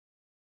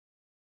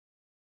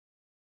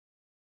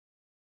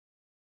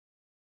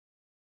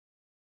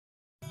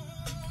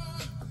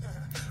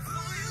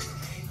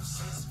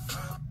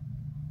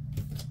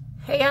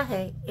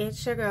Hey,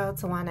 it's your girl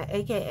Tawana,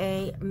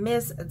 aka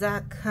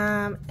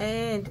Miss.com,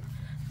 and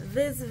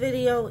this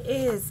video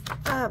is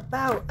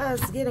about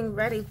us getting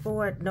ready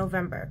for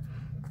November.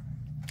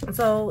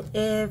 So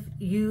if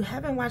you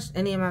haven't watched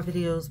any of my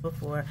videos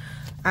before,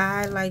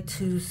 I like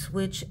to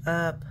switch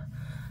up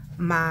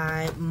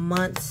my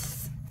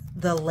months,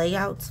 the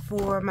layouts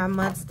for my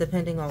months,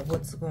 depending on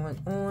what's going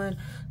on.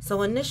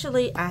 So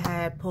initially I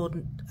had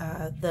pulled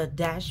the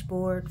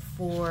dashboard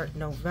for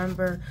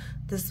November.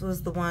 This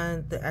was the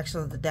one,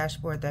 the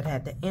dashboard that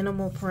had the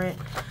animal print.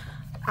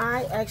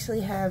 I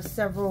actually have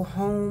several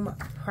home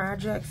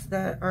projects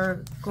that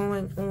are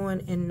going on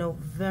in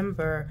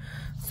November.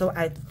 So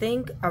I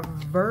think a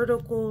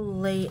vertical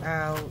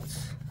layout,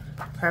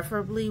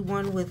 preferably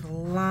one with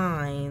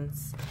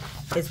lines,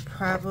 is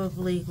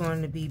probably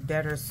going to be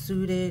better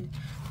suited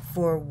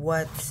for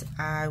what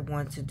I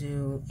want to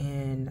do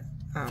in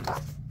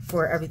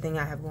for everything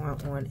I have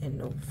going on in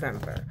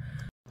November.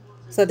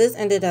 So this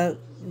ended up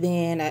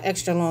being an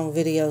extra long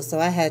video, so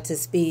I had to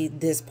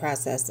speed this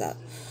process up.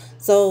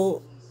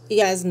 So you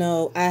guys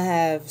know I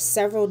have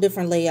several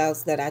different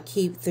layouts that I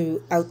keep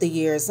throughout the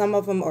year. Some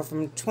of them are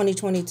from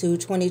 2022,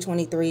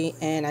 2023,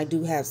 and I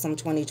do have some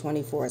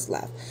 2024s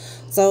left.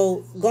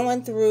 So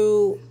going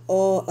through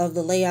all of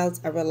the layouts,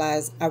 I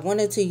realized I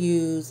wanted to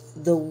use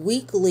the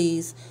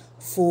weeklies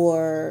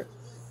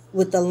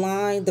with the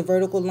line, the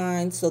vertical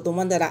line. So the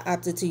one that I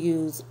opted to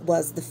use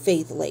was the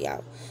faith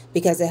layout,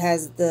 because it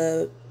has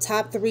the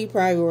top 3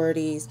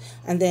 priorities,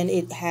 and then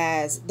it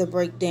has the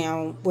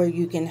breakdown where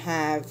you can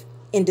have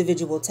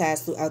individual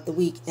tasks throughout the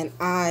week, and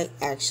I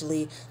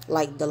actually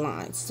like the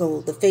lines.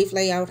 So the faith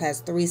layout has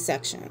 3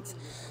 sections.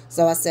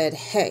 So I said,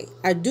 hey,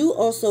 I do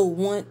also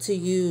want to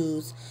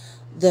use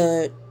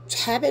the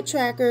habit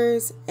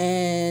trackers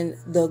and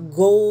the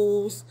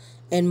goals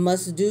and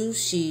must-do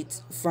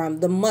sheets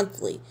from the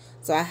monthly.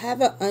 So I have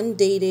an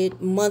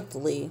undated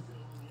monthly,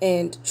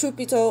 and truth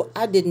be told,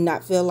 I did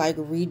not feel like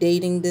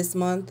redating this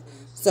month.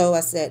 So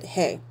I said,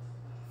 hey,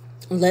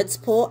 let's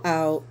pull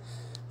out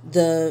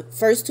the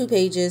first 2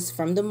 pages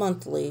from the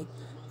monthly.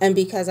 And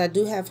because I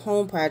do have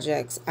home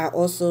projects, I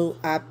also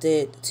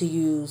opted to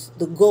use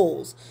the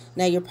goals.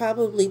 Now you're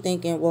probably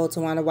thinking, well,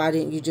 Tawana, why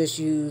didn't you just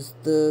use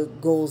the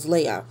goals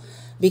layout?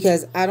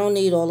 Because I don't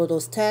need all of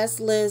those task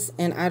lists,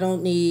 and I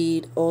don't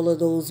need all of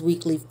those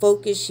weekly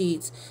focus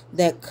sheets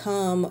that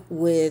come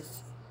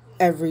with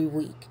every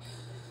week.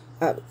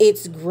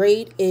 It's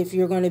great if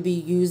you're going to be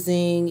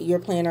using your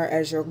planner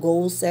as your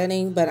goal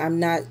setting, but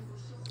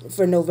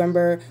for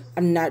November,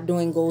 I'm not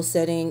doing goal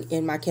setting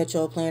in my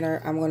catch-all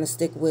planner. I'm going to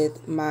stick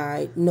with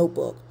my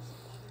notebook.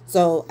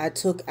 So I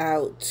took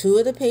out 2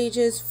 of the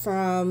pages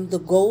from the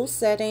goal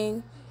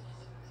setting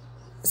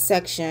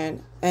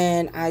section,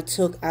 and I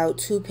took out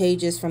 2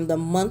 pages from the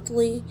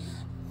monthly,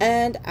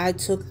 and I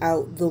took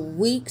out the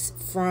weeks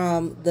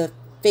from the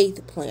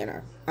faith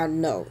planner. I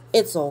know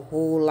it's a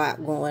whole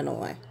lot going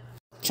on.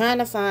 Trying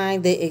to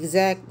find the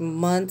exact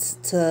months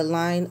to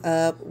line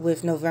up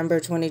with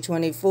November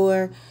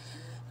 2024.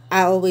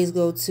 I always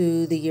go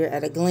to the year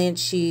at a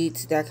glance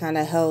sheet. That kind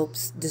of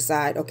helps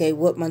decide, okay,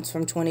 what months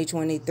from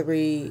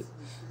 2023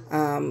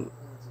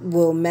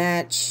 will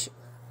match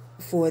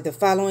for the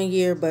following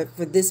year. But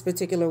for this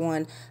particular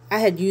one,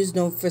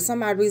 for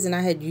some odd reason,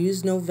 I had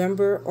used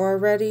November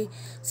already.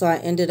 So I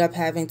ended up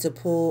having to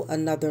pull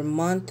another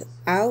month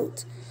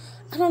out.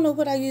 I don't know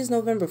what I used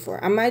November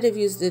for. I might have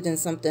used it in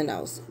something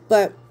else.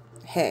 But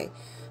hey,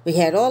 we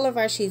had all of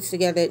our sheets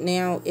together.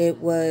 Now it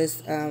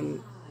was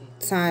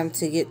time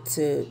to get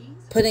to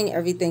putting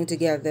everything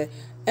together.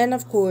 And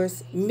of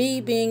course, me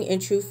being in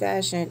true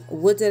fashion,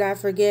 what did I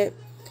forget?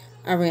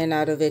 I ran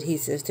out of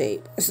adhesive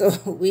tape. So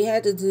we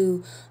had to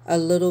do a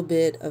little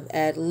bit of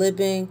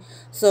ad-libbing.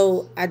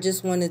 So I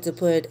just wanted to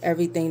put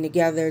everything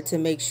together to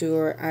make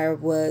sure I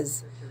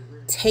was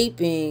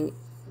taping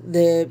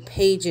the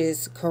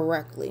pages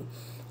correctly,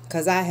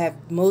 because I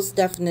have most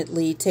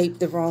definitely taped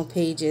the wrong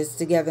pages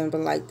together and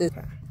been like this.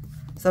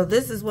 So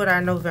this is what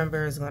our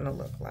November is going to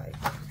look like.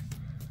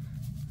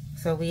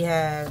 So we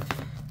have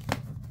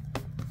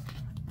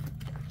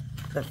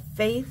the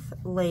faith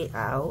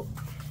layout.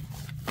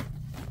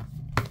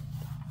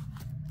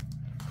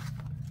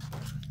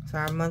 So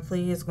our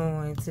monthly is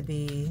going to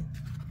be,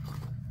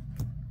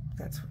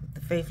 that's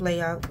the faith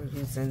layout. We're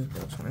using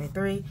the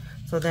 23.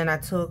 So then I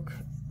took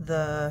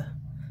the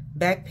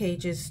back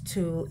pages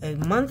to a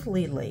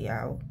monthly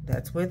layout.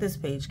 That's where this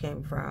page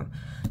came from.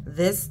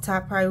 This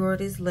top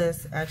priorities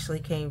list actually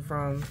came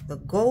from the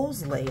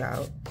goals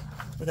layout.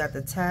 We got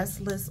the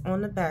task list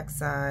on the back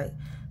side.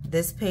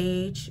 This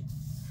page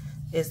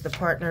is the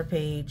partner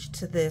page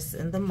to this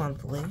in the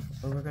monthly.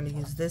 So we're going to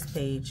use this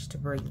page to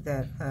break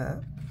that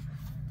up.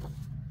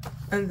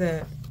 And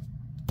then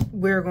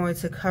we're going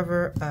to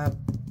cover up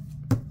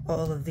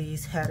all of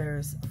these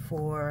headers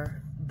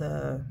for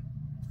the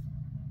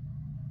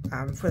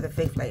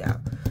faith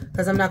layout,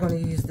 because I'm not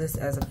going to use this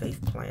as a faith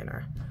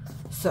planner.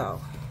 So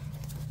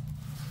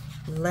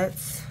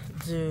let's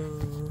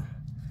do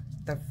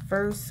the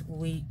first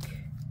week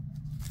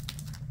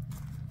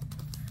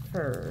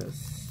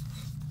first.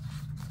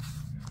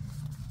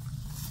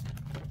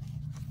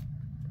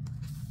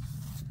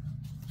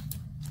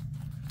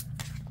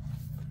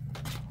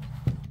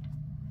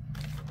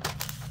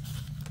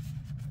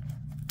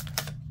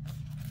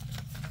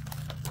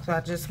 So I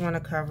just want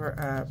to cover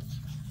up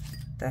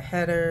the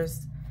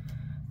headers.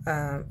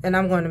 And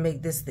I'm going to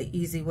make this the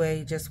easy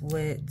way, just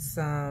with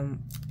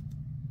some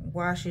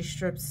washi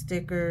strip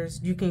stickers.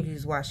 You can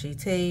use washi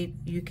tape.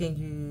 You can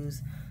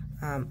use,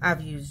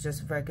 I've used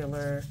just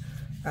regular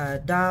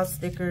doll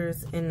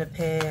stickers in the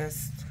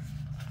past.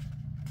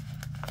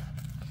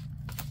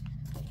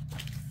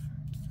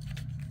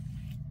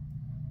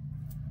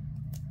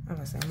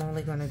 I'm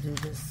only going to do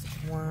this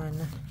one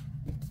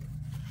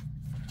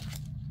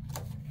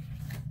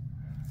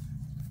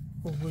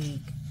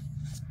week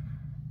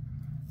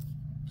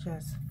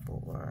just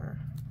for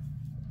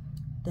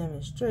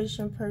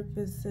demonstration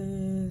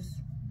purposes,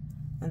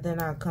 and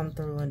then I'll come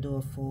through and do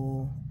a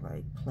full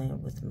like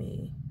plan with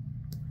me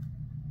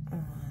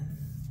on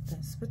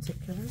this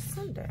particular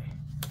Sunday.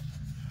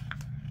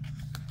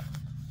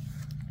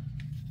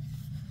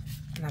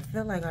 And I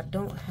feel like I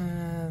don't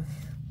have,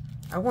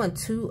 I want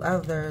 2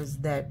 others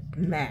that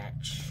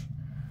match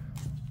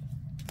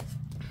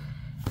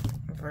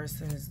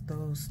versus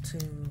those 2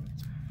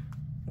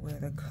 where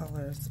the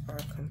colors are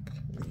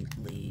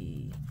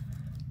completely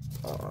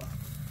off.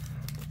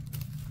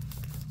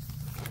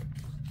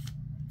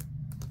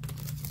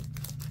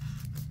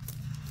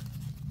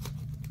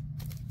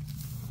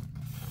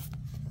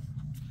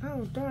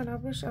 Oh darn, I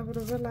wish I would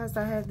have realized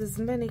I had this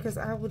many, because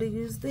I would have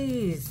used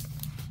these.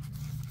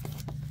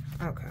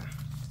 Okay.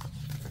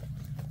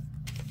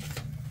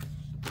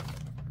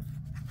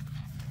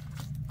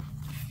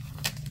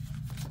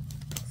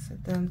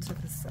 Set them to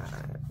the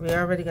side. We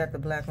already got the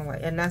black and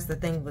white. And that's the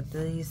thing with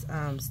these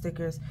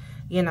stickers.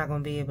 You're not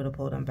going to be able to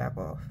pull them back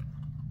off.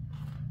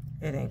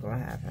 It ain't going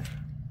to happen.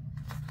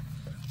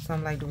 So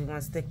I'm like, do we want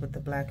to stick with the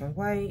black and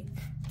white?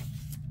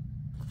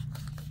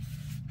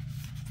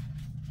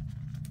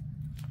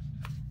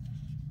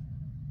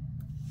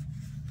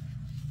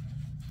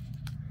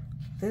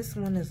 This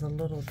one is a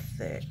little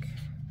thick.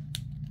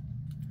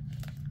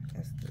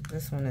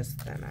 This one is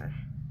thinner.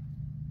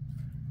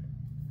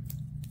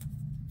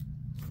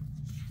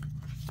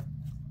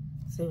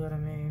 See what I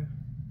mean?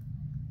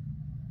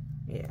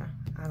 Yeah,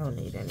 I don't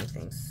need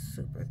anything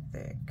super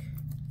thick.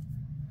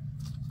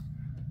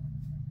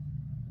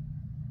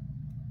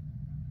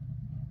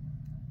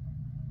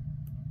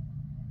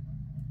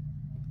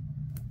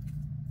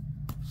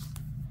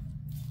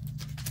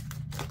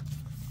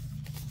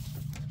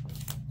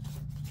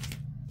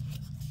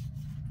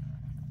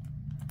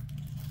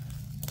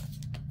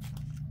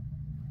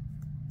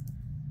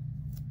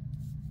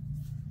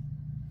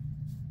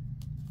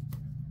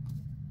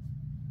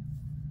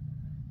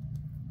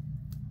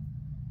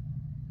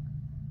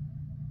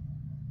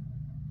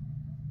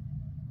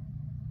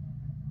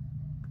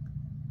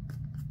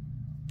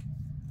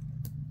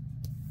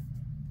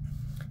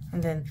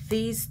 And then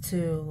these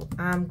 2,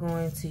 I'm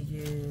going to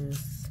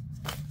use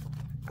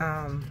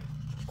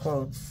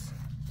quotes.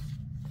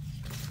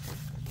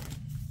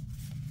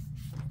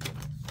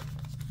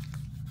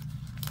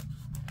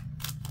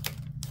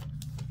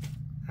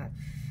 I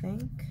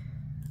think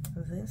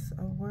this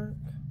will work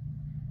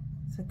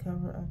to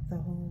cover up the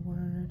whole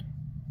word.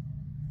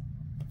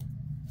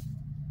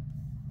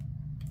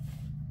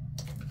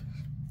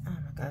 Oh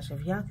my gosh,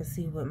 if y'all could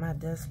see what my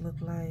desk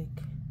looked like.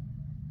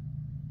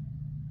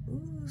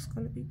 Ooh, it's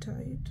gonna be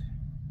tight.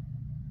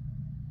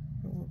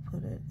 And we'll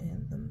put it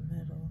in the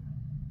middle.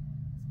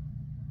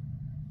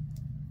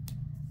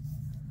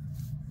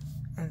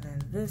 And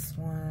then this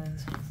one,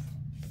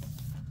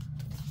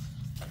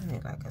 I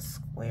need like a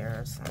square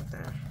or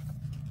something.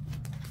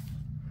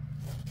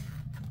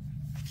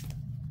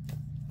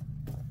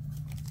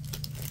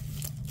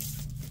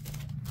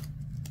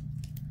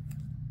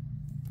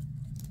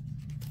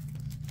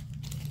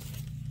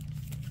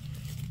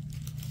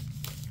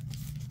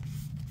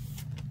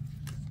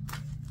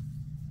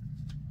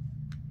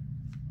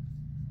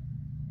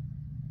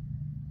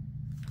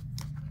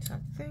 I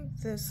think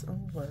this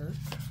will work.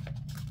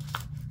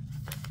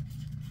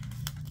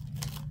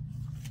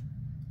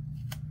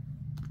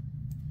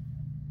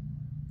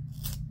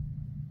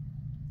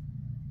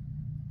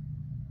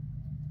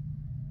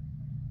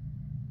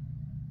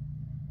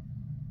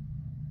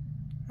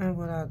 And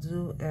what I'll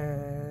do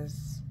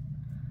is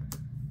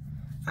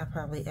I'll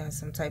probably add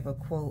some type of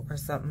quote or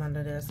something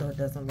under there so it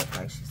doesn't look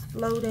like she's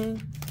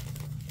floating.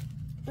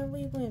 And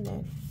we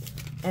winning.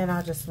 And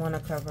I just want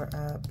to cover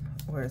up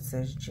where it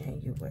says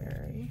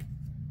January.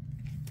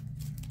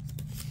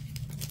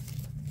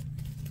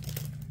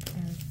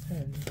 And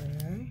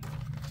February.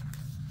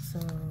 So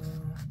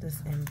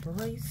this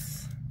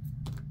embrace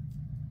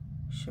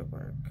should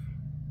work.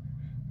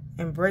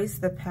 Embrace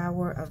the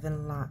power of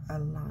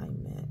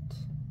alignment.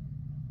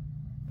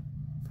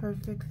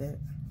 Perfect fit.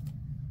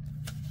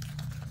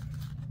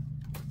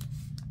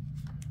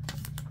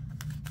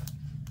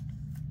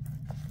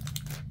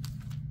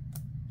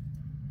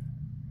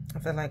 I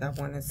feel like I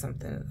wanted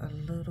something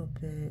a little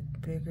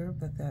bit bigger,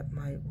 but that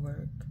might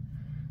work.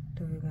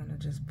 Do we want to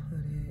just put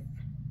it?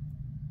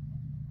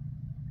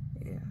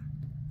 Yeah.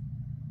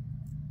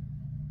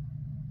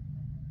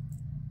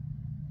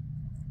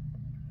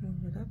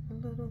 Move it up a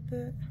little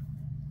bit.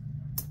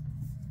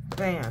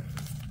 Bam.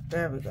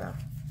 There we go.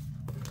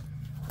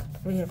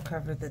 We have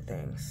covered the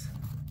things.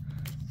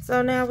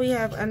 So now we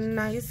have a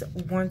nice,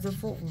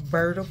 wonderful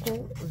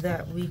vertical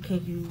that we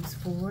can use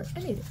for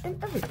anything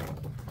and everything.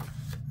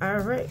 All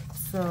right,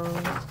 so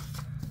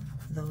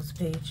those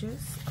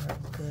pages are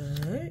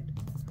good.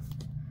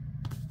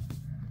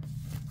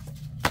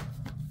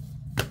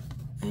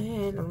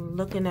 And I'm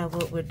looking at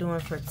what we're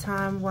doing for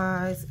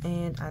time-wise,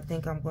 and I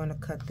think I'm going to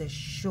cut this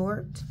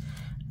short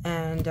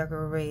and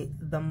decorate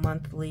the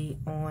monthly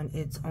on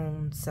its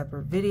own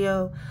separate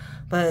video.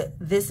 But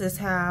this is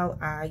how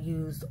I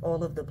used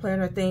all of the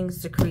planner things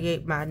to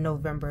create my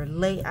November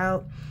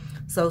layout.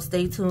 So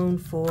stay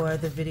tuned for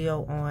the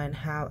video on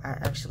how I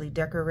actually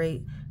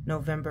decorate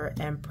November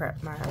and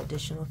prep my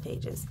additional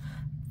pages.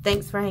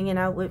 Thanks for hanging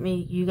out with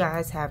me. You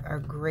guys have a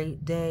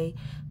great day.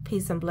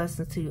 Peace and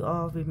blessings to you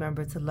all.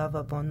 Remember to love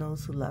up on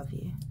those who love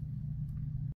you.